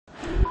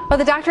Well,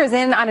 the doctor is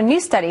in on a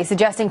new study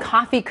suggesting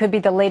coffee could be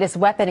the latest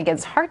weapon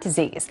against heart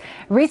disease.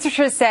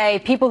 Researchers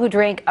say people who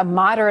drink a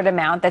moderate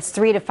amount, that's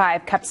 3 to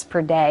 5 cups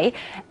per day,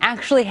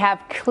 actually have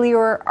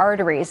clearer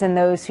arteries than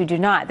those who do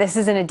not. This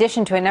is in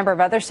addition to a number of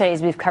other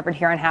studies we've covered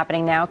here on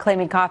Happening Now,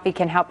 claiming coffee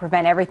can help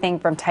prevent everything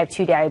from type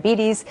 2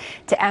 diabetes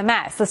to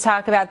MS. Let's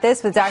talk about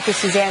this with Dr.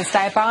 Suzanne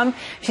Steinbaum.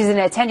 She's an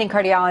attending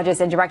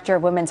cardiologist and director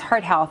of women's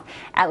heart health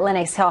at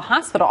Lenox Hill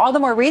Hospital. All the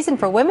more reason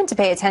for women to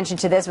pay attention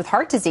to this, with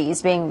heart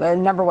disease being the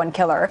 #1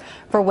 killer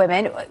for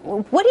women.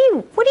 What do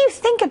you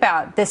think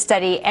about this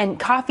study and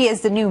coffee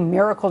as the new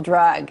miracle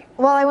drug?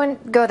 Well, I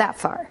wouldn't go that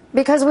far,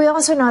 because we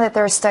also know that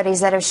there are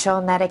studies that have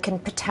shown that it can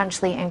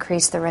potentially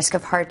increase the risk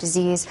of heart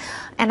disease.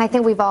 And I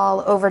think we've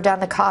all overdone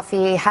the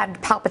coffee, had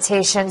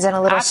palpitations and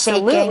a little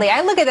shaking. Absolutely.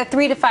 I look at the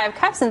 3 to 5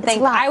 cups and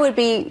think I would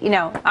be,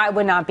 I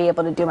would not be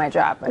able to do my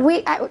job.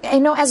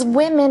 As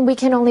women, we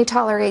can only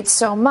tolerate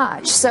so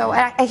much. So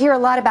I hear a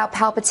lot about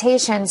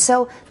palpitations.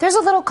 So there's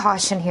a little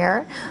caution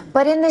here.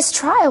 But in this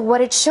trial,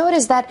 what it showed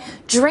is that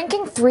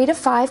drinking 3 to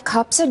 5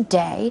 cups a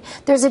day,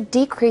 there's a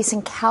decrease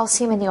in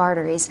calcium in the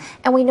arteries.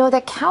 And we know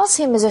that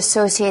calcium is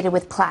associated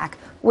with plaque,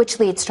 which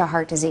leads to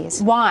heart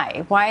disease.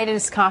 Why? Why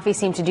does coffee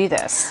seem to do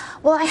this?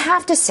 Well, I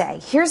have to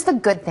say, here's the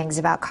good things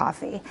about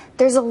coffee.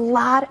 There's a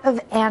lot of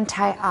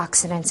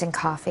antioxidants in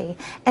coffee.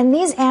 And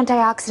these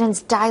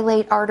antioxidants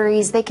dilate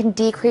arteries. They can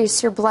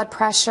decrease your blood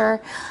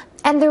pressure.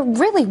 And they're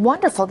really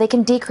wonderful. They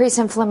can decrease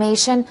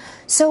inflammation.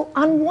 So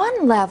on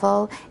one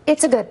level,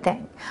 it's a good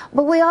thing.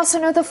 But we also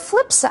know the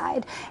flip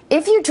side.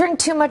 If you drink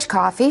too much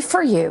coffee,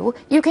 for you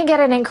can get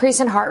an increase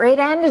in heart rate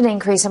and an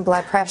increase in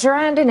blood pressure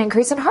and an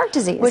increase in heart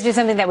disease. Which is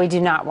something that we do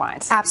not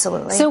want.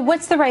 Absolutely. So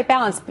what's the right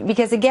balance?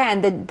 Because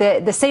again,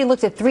 the study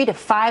looked at 3 to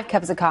 5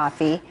 cups of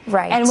coffee.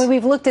 Right. And when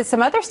we've looked at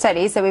some other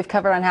studies that we've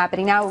covered on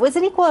Happening Now, it was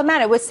an equal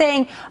amount. It was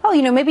saying,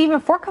 maybe even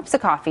 4 cups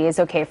of coffee is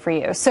okay for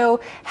you. So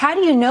how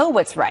do you know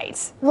what's right?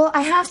 Well,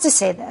 I have to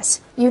say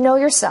this. You know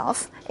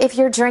yourself. If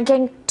you're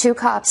drinking 2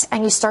 cups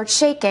and you start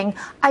shaking,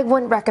 I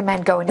wouldn't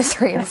recommend going to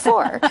 3 or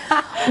 4.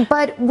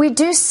 But we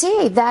do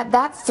see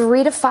that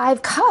 3 to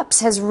 5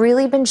 cups has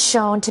really been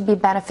shown to be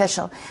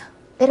beneficial.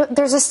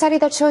 There's a study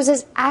that shows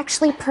this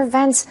actually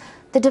prevents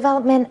the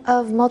development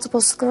of multiple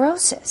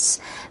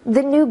sclerosis.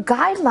 The new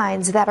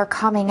guidelines that are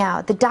coming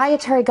out, the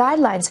dietary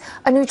guidelines,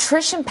 a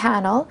nutrition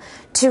panel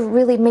to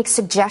really make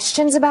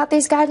suggestions about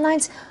these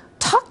guidelines,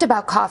 talked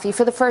about coffee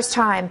for the first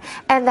time,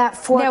 and that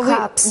 4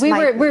 cups. We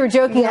were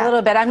joking a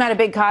little bit. I'm not a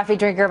big coffee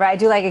drinker, but I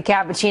do like a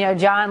cappuccino.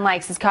 John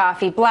likes his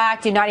coffee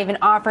black. Do not even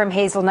offer him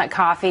hazelnut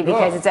coffee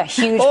because it's a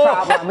huge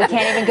problem. We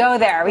can't even go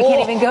there. We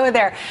can't even go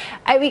there.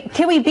 I mean,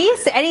 can we be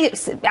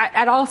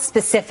at all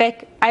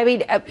specific? I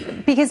mean,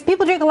 because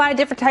people drink a lot of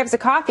different types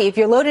of coffee. If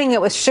you're loading it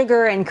with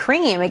sugar and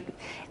cream,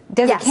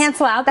 does it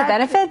cancel out the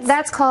benefits?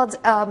 That's called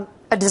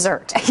a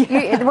dessert.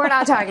 We're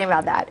not talking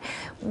about that.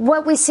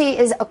 What we see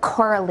is a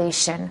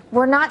correlation.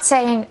 We're not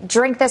saying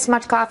drink this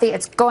much coffee,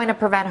 it's going to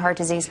prevent heart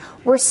disease.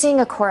 We're seeing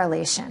a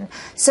correlation.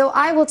 So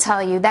I will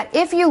tell you that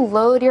if you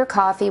load your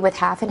coffee with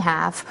half and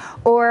half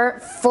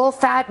or full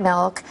fat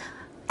milk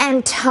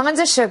and tons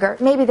of sugar,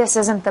 maybe this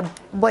isn't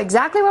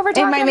exactly what we're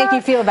talking about. It might make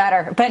you feel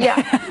better, but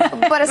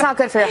but it's not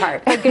good for your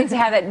heart. But good to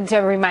have that to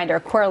a reminder,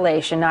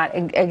 correlation, not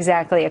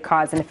exactly a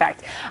cause and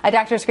effect.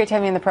 Doctor, it's great to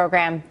have you in the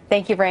program.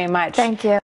 Thank you very much. Thank you.